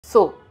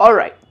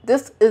Alright,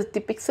 this is the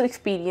Pixel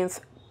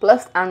Experience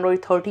Plus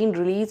Android 13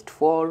 released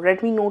for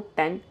Redmi Note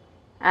 10,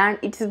 and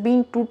it has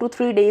been 2 to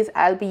 3 days.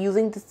 I'll be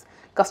using this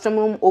custom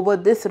ROM over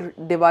this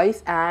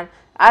device, and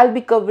I'll be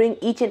covering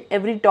each and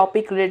every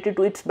topic related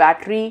to its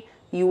battery,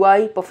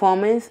 UI,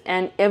 performance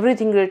and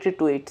everything related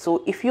to it.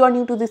 So if you are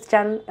new to this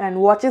channel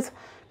and watches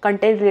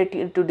content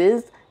related to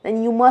this,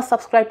 then you must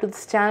subscribe to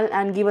this channel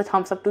and give a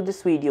thumbs up to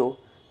this video.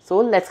 So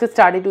let's get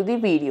started to the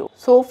video.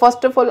 So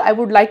first of all, I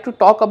would like to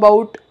talk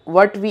about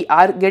what we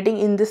are getting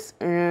in this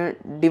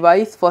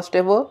device first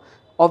ever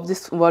of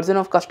this version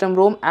of custom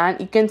ROM. And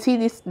you can see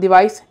this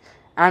device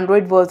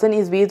Android version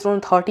is based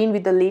on 13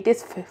 with the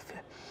latest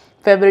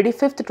February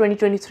 5th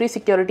 2023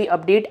 security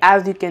update,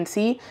 as you can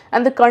see,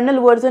 and the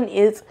kernel version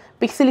is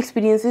Pixel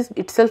Experiences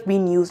itself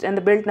being used, and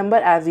the build number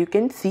as you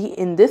can see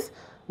in this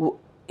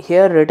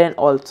here written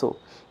also.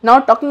 Now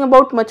talking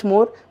about much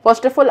more,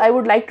 first of all I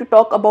would like to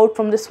talk about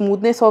from the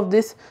smoothness of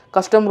this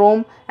custom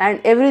ROM and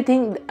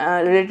everything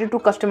related to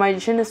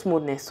customization and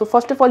smoothness. So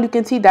first of all, you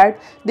can see that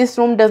this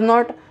ROM does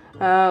not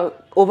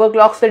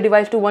overclocks the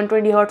device to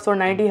 120 Hz or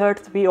 90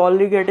 Hz. We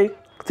already getting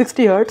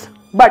 60 Hz,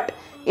 but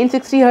in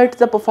 60 Hz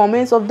the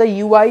performance of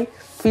the UI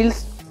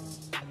feels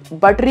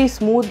buttery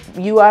smooth.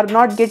 You are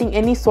not getting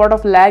any sort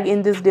of lag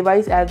in this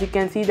device. As you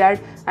can see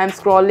that I'm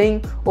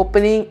scrolling,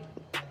 opening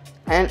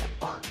and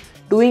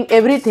doing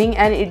everything,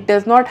 and it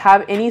does not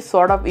have any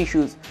sort of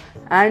issues,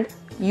 and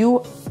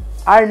you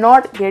are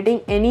not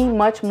getting any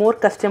much more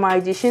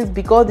customizations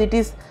because it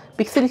is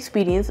Pixel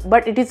Experience,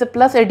 but it is a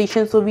plus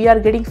edition, so we are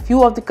getting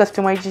few of the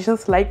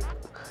customizations like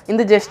in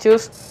the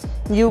gestures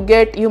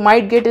you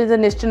might get in the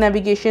gesture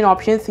navigation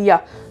options.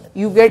 Yeah,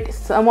 you get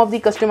some of the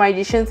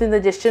customizations in the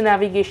gesture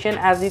navigation,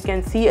 as you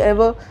can see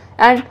ever.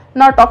 And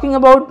now talking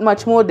about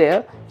much more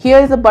there, here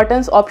is the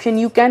buttons option.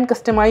 You can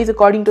customize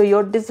according to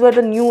your, these were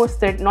the new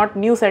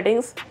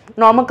settings,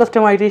 normal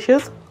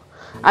customizations.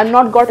 I'm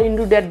not got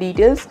into their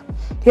details.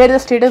 Here is the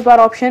status bar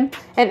option,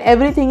 and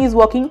everything is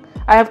working.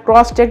 I have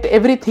cross checked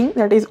everything,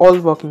 that is all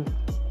working.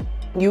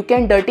 You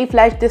can dirty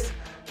flash this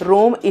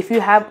ROM if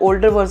you have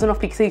older version of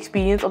Pixel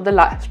Experience of the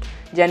last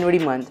January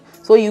month,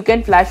 so you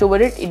can flash over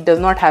it. It does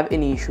not have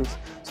any issues.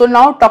 So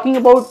now talking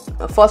about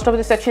first of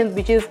the sections,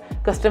 which is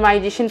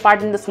customization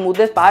part and the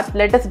smoothest part,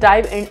 let us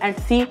dive in and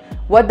see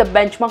what the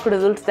benchmark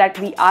results that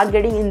we are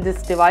getting in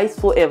this device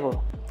so ever.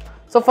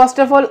 So first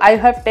of all, I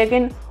have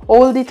taken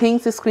all the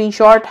things, a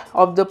screenshot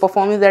of the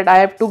performance that I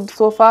have took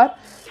so far,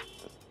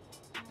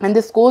 and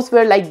the scores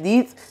were like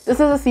these. This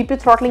is a CPU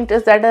throttling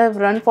test that I have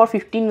run for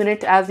 15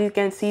 minutes, as you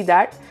can see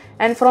that,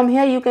 and from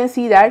here you can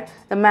see that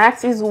the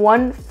max is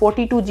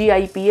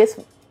 142G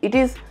IPS. It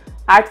is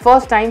at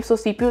first time, so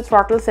CPU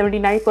throttle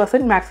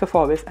 79% max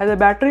performance, and the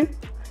battery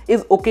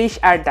is okayish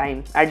at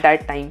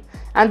that time.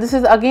 And this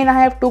is again I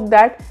have took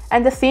that,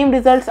 and the same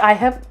results I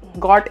have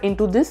got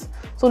into this,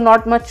 so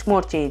not much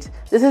more change.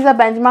 This is the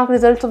benchmark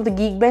results of the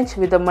Geekbench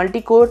with the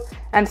multi-core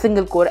and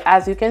single core,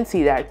 as you can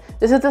see that.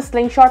 This is the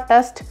slingshot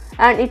test,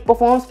 and it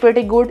performs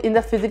pretty good. In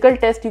the physical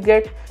test you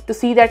get to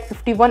see that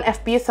 51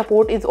 FPS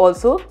support is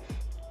also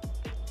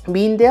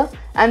been there.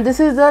 And this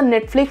is the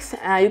Netflix,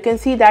 you can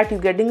see that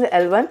you're getting the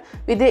L1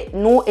 with the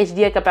no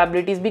HDI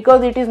capabilities,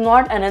 because it is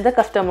not another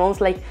custom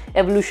ROMs like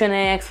Evolution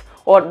X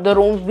or the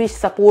ROMs which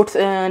supports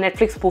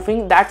Netflix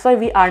spoofing. That's why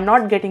we are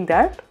not getting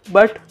that,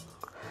 but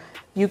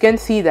you can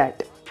see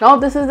that. Now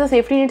this is the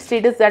safety net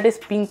status that is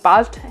being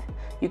passed.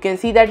 You can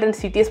see that, and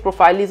CTS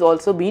profile is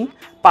also being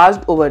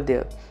passed over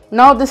there.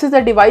 Now this is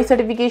the device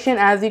certification.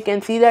 As you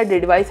can see that the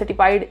device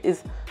certified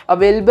is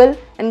available.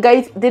 And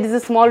guys, there is a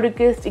small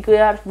request, if you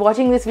are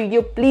watching this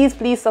video, please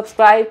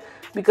subscribe,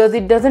 because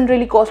it doesn't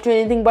really cost you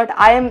anything. But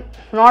I am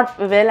not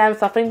well, I am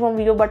suffering from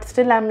video, but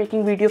still I am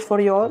making videos for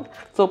you all,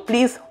 so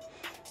please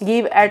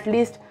give at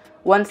least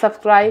one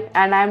subscribe,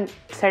 and I am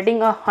setting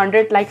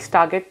 100 likes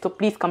target, so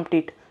please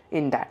complete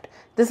in that.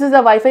 This is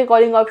the Wi-Fi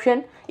calling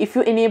option. If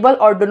you enable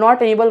or do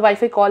not enable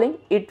Wi-Fi calling,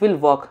 it will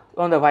work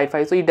on the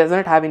Wi-Fi, so it does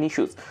not have any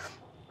issues.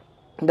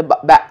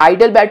 The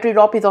idle battery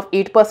drop is of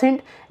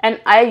 8%,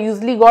 and I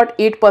usually got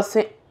 8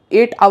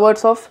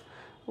 hours of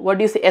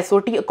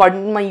SOT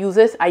according to my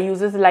uses. I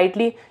uses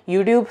lightly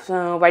YouTube,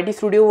 YT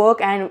Studio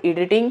work and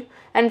editing,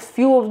 and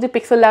few of the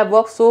Pixel Lab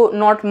work, so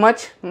not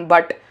much.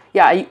 But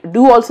yeah, I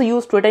do also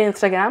use Twitter,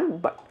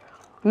 Instagram, but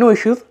no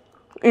issues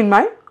in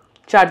my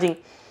charging.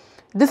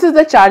 This is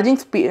the charging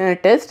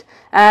test,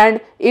 and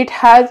it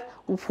has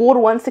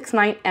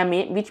 4169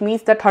 mAh, which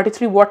means that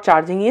 33 watt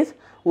charging is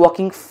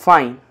working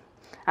fine.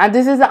 And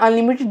this is the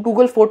unlimited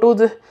Google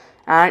Photos,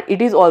 and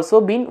it is also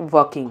been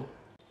working.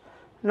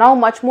 Now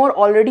much more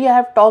already I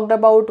have talked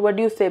about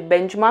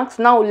benchmarks.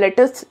 Now let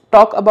us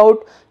talk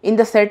about in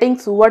the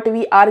settings what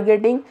we are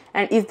getting,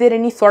 and is there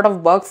any sort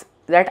of bugs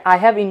that I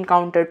have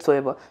encountered so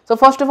ever. So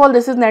first of all,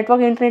 this is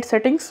network internet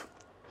settings.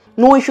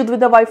 No issues with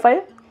the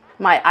Wi-Fi.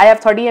 I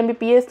have 100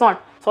 Mbps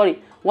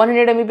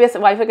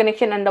Wi-Fi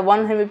connection, and the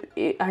 100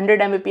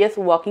 Mbps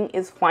working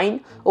is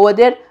fine over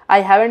there. I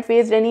haven't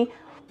faced any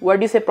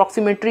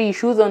proximity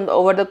issues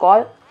over the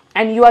call,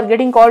 and you are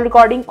getting call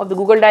recording of the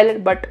Google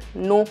Dialer, but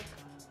no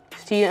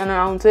she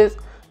announces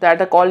that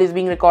the call is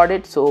being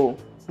recorded, so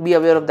be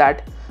aware of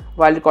that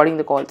while recording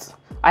the calls.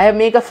 I have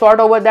made a short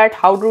over that,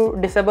 how to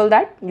disable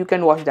that. You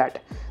can watch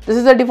that. This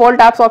is the default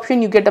apps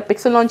option. You get the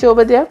pixel launcher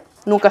over there,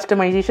 no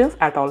customizations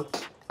at all.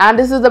 And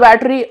this is the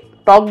battery.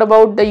 Talked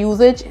about the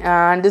usage,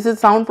 and this is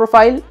sound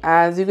profile.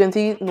 As you can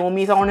see, no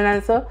Mi sound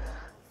enhancer.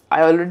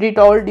 I already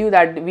told you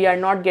that we are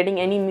not getting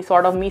any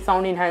sort of Mi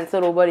sound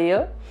enhancer over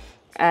here.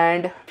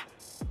 And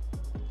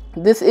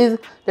this is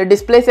the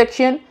display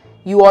section.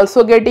 You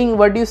also getting,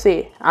 what do you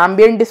say,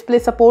 ambient display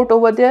support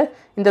over there.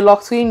 In the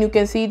lock screen you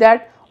can see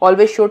that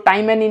always show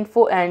time and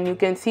info, and you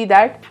can see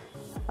that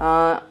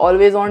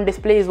always on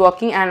display is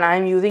working, and I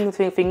am using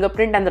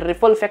fingerprint, and the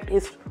ripple effect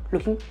is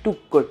looking too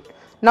good.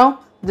 Now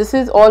this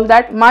is all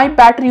that. My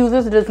battery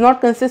usage does not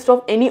consist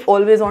of any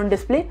always on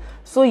display,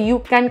 so you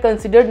can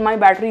consider my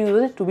battery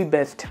usage to be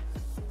best.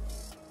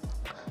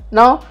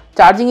 Now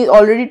charging is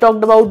already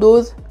talked about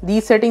those.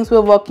 These settings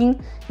were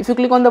working. If you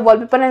click on the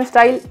wallpaper and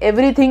style,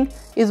 everything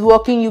is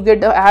working. You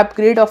get the app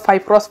grade of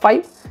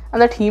 5x5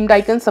 and the themed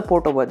icon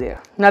support over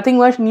there. Nothing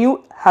much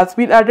new has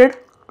been added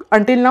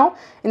until now.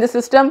 In the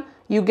system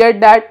you get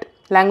that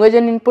language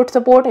and input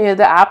support. Here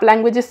the app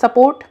languages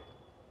support,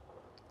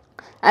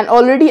 and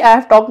already I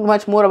have talked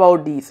much more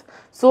about these.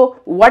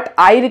 So what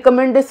I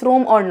recommend this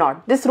ROM or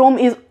not? This ROM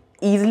is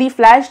easily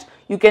flashed.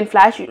 You can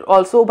flash it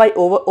also by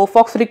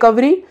OFOX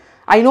recovery.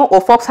 I know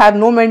OFOX have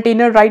no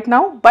maintainer right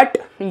now, but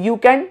you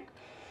can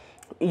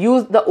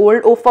use the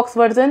old OFOX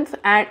versions,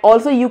 and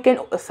also you can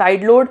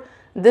sideload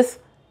this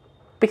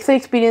Pixel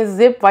Experience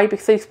zip, wipe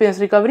Pixel Experience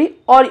recovery,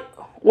 or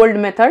old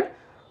method,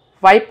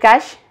 wipe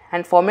cache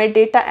and format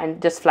data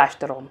and just flash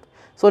the ROM.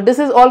 So this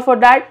is all for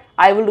that.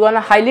 I will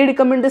gonna highly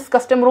recommend this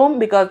custom ROM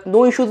because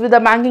no issues with the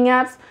banking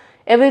apps.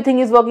 Everything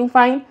is working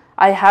fine.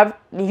 I have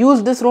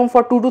used this ROM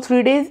for 2 to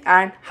 3 days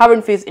and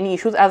haven't faced any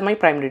issues as my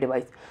primary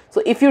device.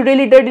 So if you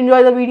really did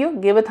enjoy the video,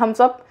 give a thumbs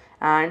up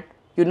and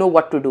you know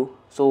what to do.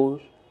 So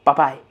bye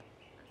bye.